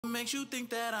makes you think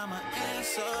that I'm an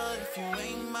answer if you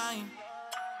ain't mine?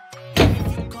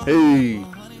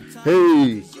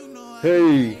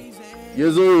 Hey,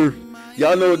 yes sir.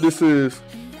 Y'all know what this is.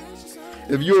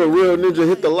 If you're a real ninja,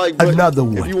 hit the like button. Another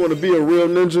one. If you want to be a real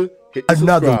ninja, hit the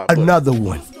subscribe button. Another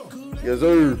one. Yes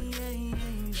sir.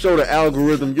 Show the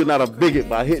algorithm you're not a bigot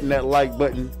by hitting that like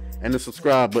button and the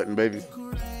subscribe button, baby.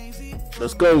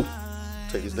 Let's go.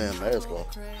 Take this damn mask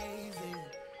off.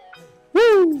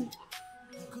 Woo!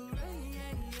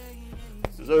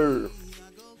 Yes sir.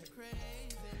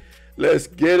 Let's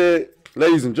get it.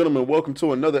 Ladies and gentlemen, welcome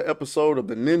to another episode of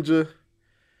the Ninja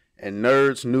and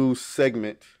Nerds News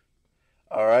segment.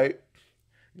 All right.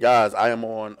 Guys, I am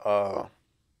on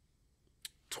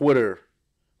Twitter,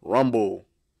 Rumble,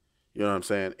 you know what I'm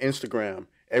saying, Instagram,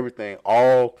 everything.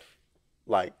 All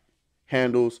like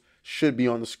handles should be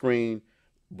on the screen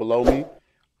below me.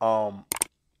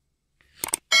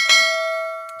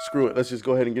 Screw it. Let's just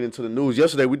go ahead and get into the news.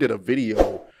 Yesterday we did a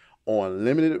video on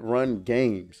limited run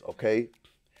games, okay?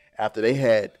 After they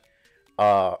had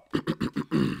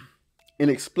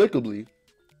inexplicably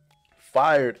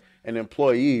fired an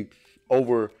employee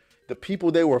over the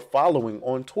people they were following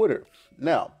on Twitter.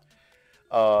 Now,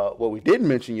 what we didn't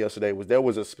mention yesterday was there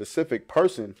was a specific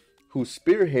person who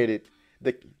spearheaded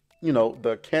the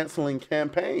canceling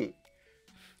campaign.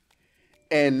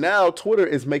 And now Twitter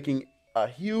is making a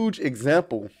huge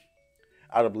example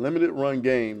out of limited run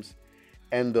games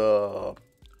and the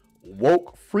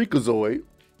woke Freak-A-Zoid,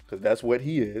 because that's what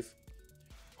he is,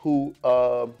 who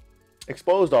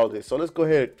exposed all this. So let's go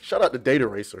ahead. Shout out to Data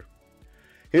Racer.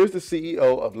 Here's the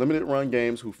CEO of Limited Run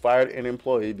Games who fired an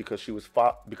employee because she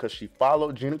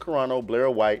followed Gina Carano, Blair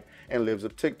White, and lives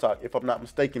of TikTok. If I'm not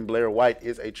mistaken, Blair White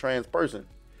is a trans person,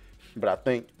 but I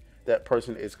think that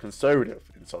person is conservative,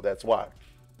 and so that's why.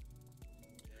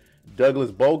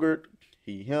 Douglas Bogert,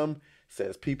 him,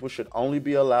 says people should only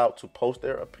be allowed to post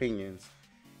their opinions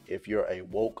if you're a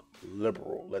woke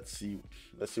liberal. Let's see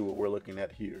what we're looking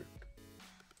at here.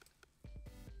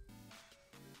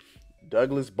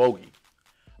 Douglas Bogey.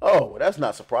 Oh, well, that's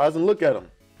not surprising. Look at him.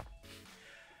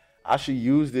 I should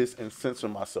use this and censor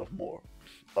myself more.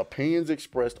 Opinions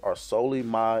expressed are solely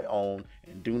my own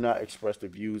and do not express the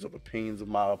views of opinions of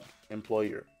my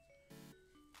employer.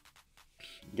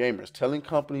 Gamers, telling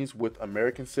companies with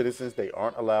American citizens they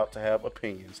aren't allowed to have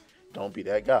opinions. Don't be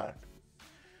that guy.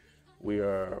 We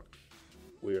are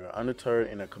undeterred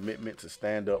in a commitment to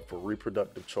stand up for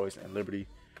reproductive choice and liberty.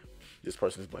 This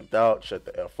person is blanked out. Shut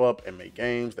the F up and make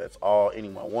games. That's all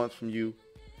anyone wants from you.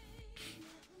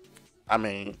 I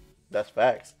mean, that's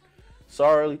facts.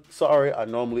 Sorry, I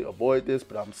normally avoid this,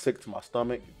 but I'm sick to my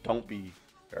stomach. Don't be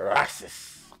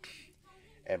racist.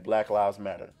 And Black Lives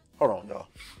Matter. Hold on, y'all.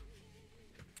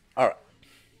 All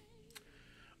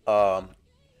right.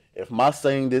 If my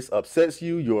saying this upsets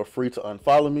you, you're free to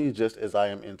unfollow me, just as I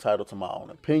am entitled to my own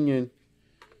opinion.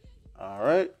 All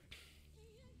right.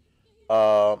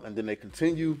 And then they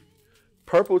continue.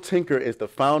 Purple Tinker is the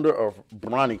founder of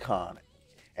BronyCon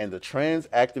and the trans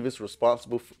activist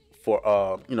responsible for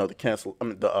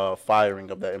the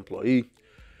firing of that employee.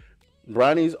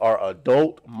 Bronies are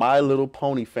adult My Little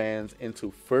Pony fans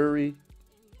into furry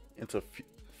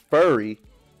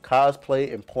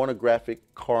cosplay and pornographic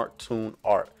cartoon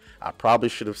art. I probably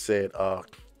should have said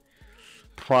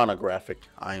pornographic.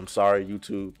 I am sorry,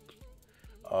 YouTube.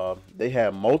 They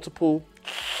have multiple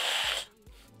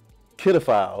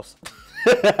pedophiles.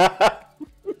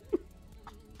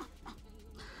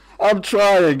 I'm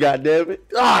trying, goddammit.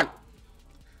 Ah!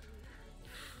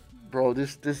 Bro,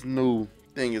 this new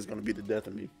thing is gonna be the death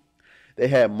of me. They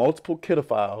had multiple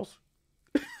pedophiles.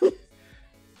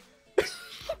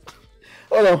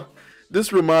 Hold on.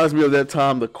 This reminds me of that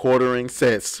time the quartering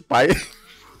said Spike.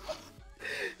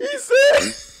 He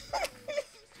said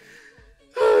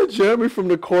Jeremy from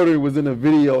the quartering was in a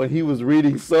video and he was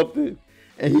reading something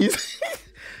and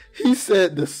he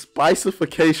said the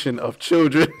spicification of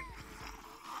children.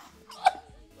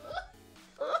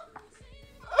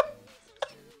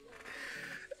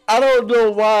 I don't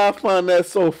know why I find that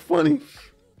so funny,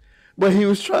 but he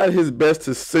was trying his best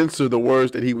to censor the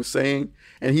words that he was saying.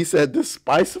 And he said the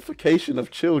spicification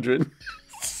of children.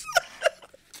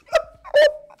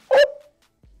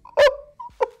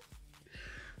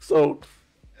 So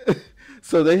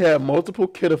they have multiple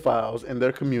pedophiles in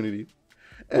their community.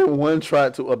 And one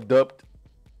tried to abduct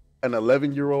an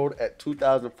 11-year-old at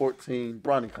 2014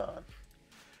 BronyCon.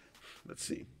 Let's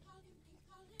see.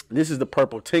 This is the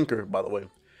Purple Tinker, by the way.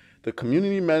 The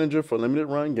community manager for Limited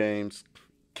Run Games,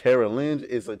 Kara Lynch,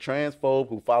 is a transphobe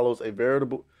who follows a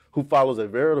veritable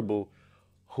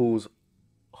who's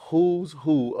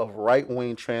who of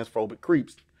right-wing transphobic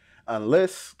creeps.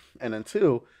 unless and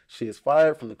until she is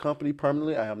fired from the company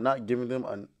permanently, I am not giving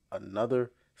them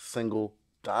another single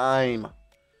dime.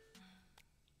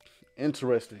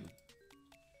 Interesting.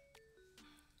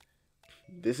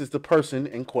 This is the person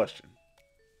in question.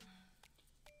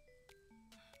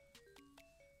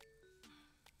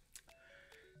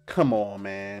 Come on,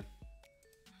 man.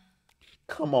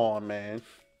 Come on, man.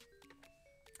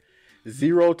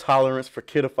 Zero tolerance for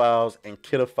pedophiles and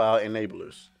pedophile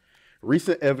enablers.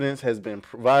 Recent evidence has been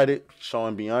provided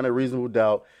showing beyond a reasonable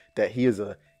doubt that he is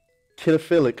a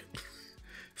pedophilic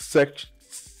sexual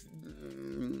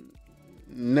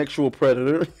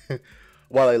predator.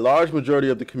 While a large majority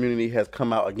of the community has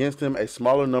come out against him, a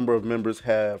smaller number of members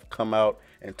have come out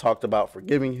and talked about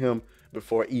forgiving him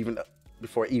before even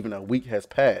a week has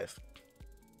passed.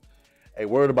 A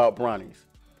word about brownies.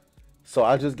 So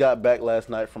I just got back last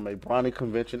night from a brownie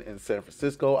convention in San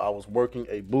Francisco. I was working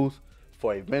a booth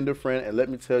for a vendor friend, and let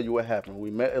me tell you what happened. We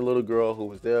met a little girl who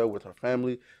was there with her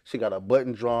family. She got a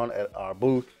button drawn at our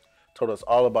booth, told us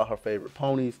all about her favorite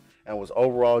ponies, and was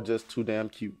overall just too damn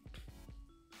cute.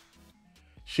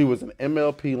 She was an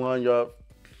MLP lanyard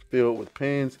filled with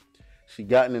pins. She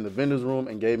got in the vendor's room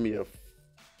and gave me a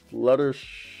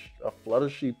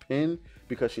Fluttershy pin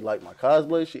because she liked my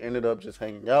cosplay. She ended up just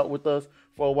hanging out with us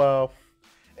for a while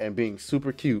and being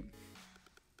super cute.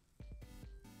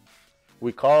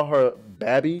 We call her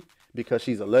Babby because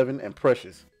she's 11 and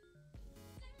precious.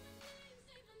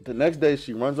 The next day,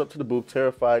 she runs up to the booth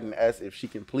terrified and asks if she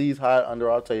can please hide under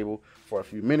our table for a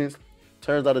few minutes.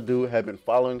 Turns out a dude had been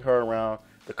following her around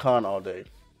the con all day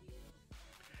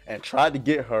and tried to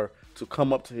get her to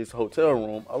come up to his hotel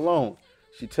room alone.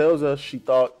 She tells us she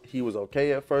thought he was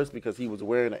okay at first because he was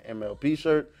wearing an MLP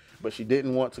shirt, but she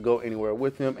didn't want to go anywhere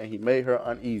with him and he made her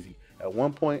uneasy. At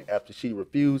one point, after she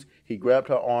refused, he grabbed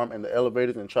her arm in the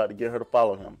elevators and tried to get her to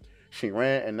follow him. She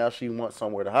ran and now she wants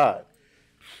somewhere to hide.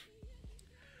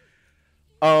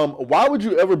 Why would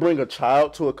you ever bring a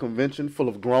child to a convention full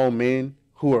of grown men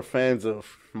who are fans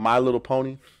of My Little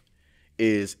Pony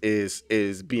is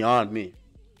beyond me.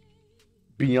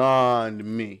 Beyond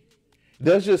me.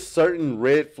 There's just certain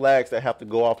red flags that have to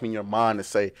go off in your mind to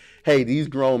say, hey, these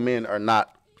grown men are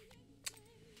not.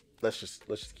 Let's just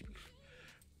keep it.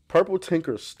 Purple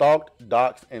Tinker stalked,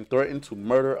 doxed, and threatened to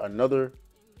murder another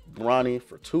Bronny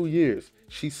for 2 years.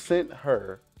 She sent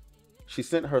her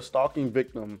stalking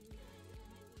victim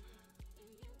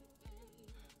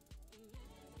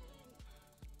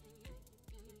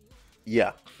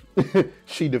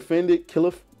she defended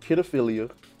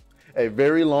kidophilia, a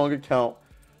very long account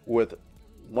with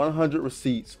 100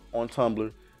 receipts on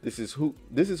Tumblr. This is who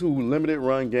Limited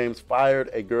Run Games fired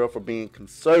a girl for being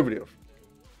conservative.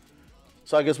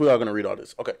 So I guess we are going to read all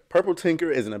this. Okay, Purple Tinker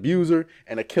is an abuser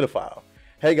and a kidophile.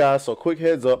 Hey guys, so quick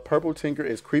heads up, Purple Tinker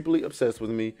is creepily obsessed with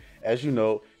me, as you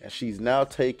know, and she's now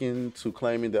taken to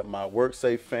claiming that my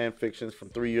WorkSafe fan fictions from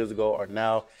 3 years ago are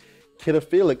now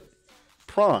kidophilic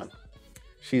prawn.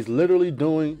 She's literally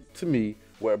doing to me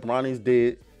what Bronny's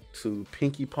did to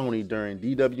Pinky Pony during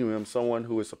DWM, someone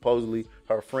who is supposedly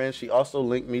her friend. She also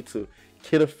linked me to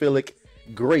kidophilic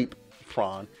grape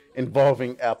prawn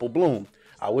involving Apple Bloom.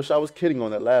 I wish I was kidding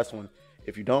on that last one.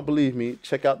 If you don't believe me,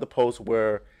 check out the post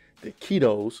where the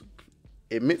Ketos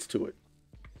admits to it.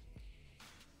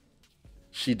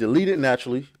 She deleted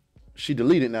naturally,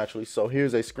 so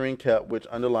here's a screen cap which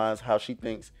underlines how she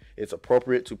thinks it's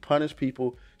appropriate to punish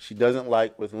people she doesn't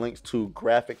like with links to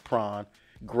graphic prawn,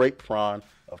 grape prawn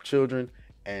of children,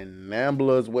 and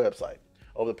Nambla's website.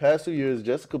 Over the past 2 years,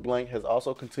 Jessica Blank has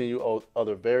also continued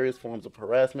other various forms of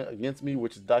harassment against me,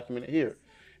 which is documented here,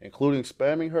 including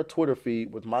spamming her Twitter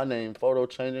feed with my name photo,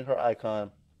 changing her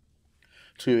icon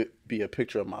to be a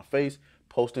picture of my face,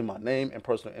 posting my name and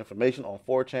personal information on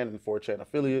 4chan and 4chan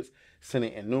affiliates,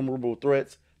 sending innumerable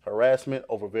threats, harassment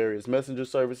over various messenger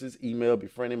services, email,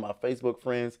 befriending my Facebook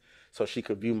friends so she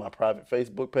could view my private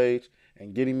Facebook page,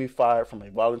 and getting me fired from a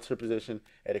volunteer position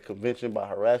at a convention by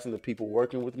harassing the people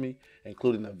working with me,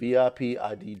 including the VIP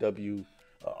IDW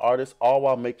artists, all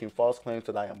while making false claims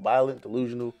that I am violent,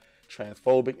 delusional,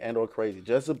 transphobic, and or crazy.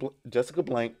 Jessica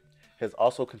Blank has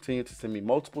also continued to send me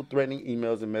multiple threatening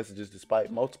emails and messages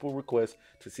despite multiple requests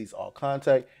to cease all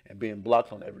contact and being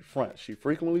blocked on every front. She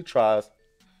frequently tries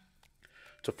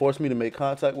to force me to make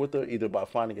contact with her, either by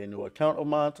finding a new account of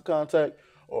mine to contact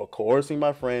or coercing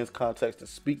my friends' contacts to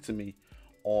speak to me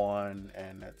on,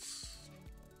 and that's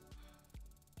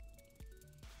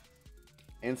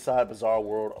Inside Bizarre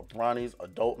World of Bronny's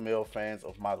adult male fans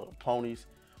of My Little Ponies.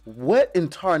 What in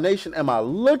tarnation am I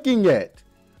looking at?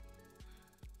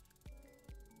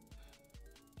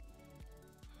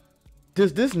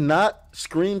 Does this not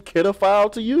scream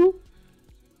kidophile to you?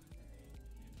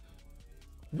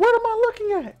 What am I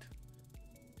looking at?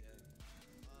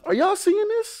 Are y'all seeing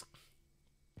this?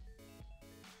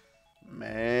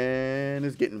 Man,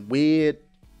 it's getting weird.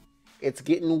 It's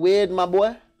getting weird, my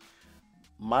boy.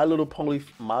 My Little Pony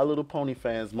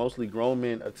fans, mostly grown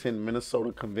men, attend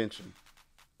Minnesota convention.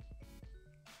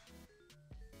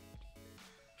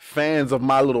 Fans of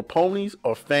My Little Ponies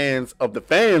or fans of the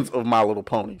fans of My Little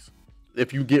Ponies,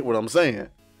 if you get what I'm saying.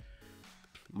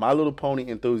 My Little Pony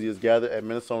enthusiasts gathered at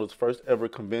Minnesota's first ever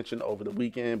convention over the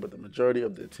weekend, but the majority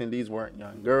of the attendees weren't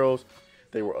young girls.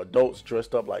 They were adults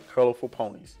dressed up like colorful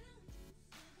ponies.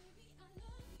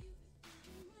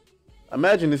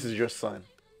 Imagine this is your son.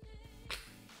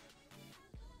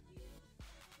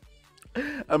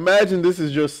 Imagine this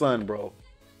is your son, bro.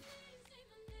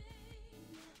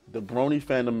 The brony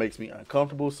fandom makes me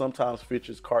uncomfortable. Sometimes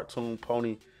features cartoon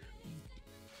pony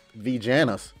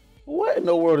Vijanas. What in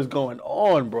the world is going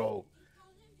on, bro?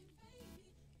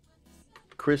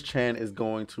 Chris Chan is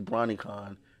going to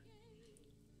BronyCon.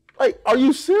 Like, are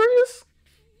you serious?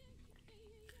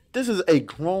 This is a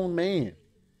grown man.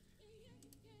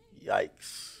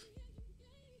 Yikes.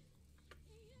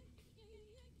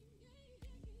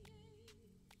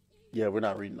 Yeah, we're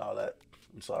not reading all that.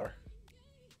 I'm sorry.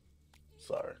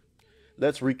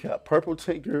 Let's recap. Purple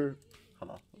Tinker.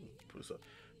 Hold on. Put this up.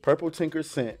 Purple Tinker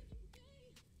sent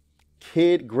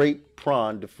Kid Grape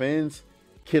Prawn defends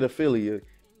kidophilia,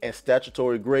 and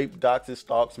Statutory Grape doxes,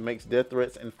 stalks, makes death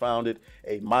threats, and founded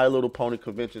a My Little Pony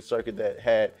convention circuit that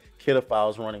had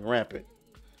kidophiles running rampant.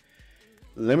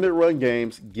 Limited Run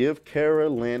Games give Kara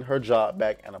Lynn her job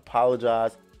back and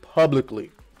apologize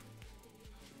publicly.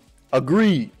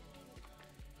 Agreed.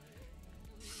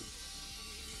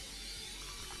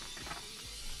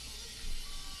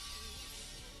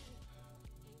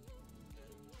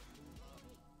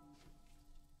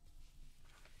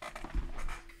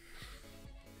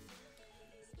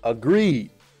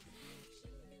 Agreed.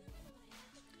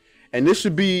 And this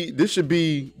should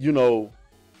be, you know,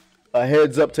 a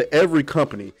heads up to every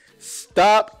company.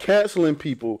 Stop canceling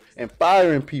people and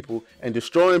firing people and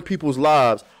destroying people's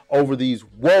lives over these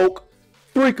woke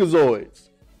Freak-A-Zoids.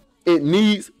 It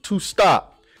needs to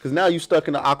stop. Because now you're stuck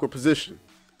in an awkward position.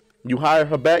 You hire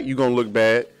her back, you're going to look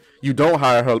bad. You don't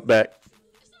hire her back,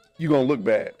 you're going to look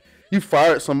bad. You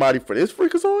fired somebody for this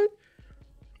Freak-A-Zoid?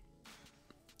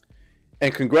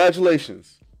 And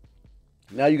congratulations.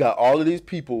 Now you got all of these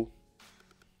people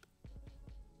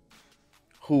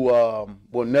who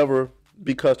will never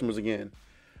be customers again.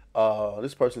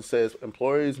 This person says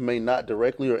employers may not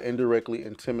directly or indirectly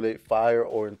intimidate, fire,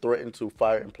 or threaten to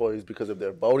fire employees because of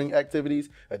their voting activities.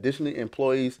 Additionally,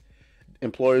 employers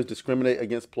discriminate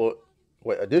against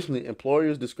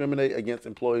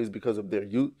employees because of their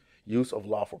use of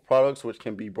lawful products, which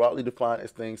can be broadly defined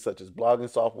as things such as blogging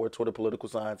software, Twitter, political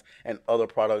signs, and other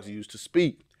products used to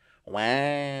speak.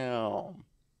 Wow.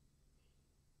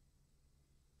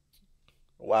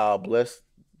 Bless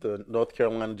the North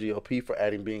Carolina GOP for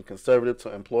adding being conservative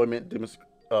to employment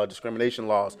discrimination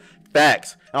laws.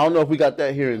 Facts. I don't know if we got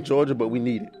that here in Georgia, but we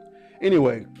need it.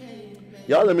 Anyway,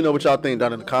 y'all let me know what y'all think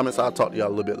down in the comments. I'll talk to y'all a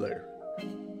little bit later.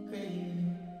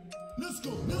 Let's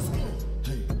go.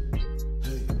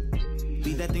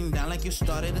 Beat that thing down like you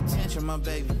started attention, my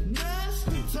baby.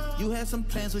 You had some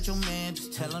plans with your man,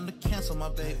 just tell him to cancel, my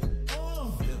baby.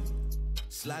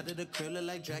 Slide to the crib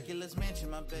like Dracula's mansion,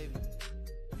 my baby.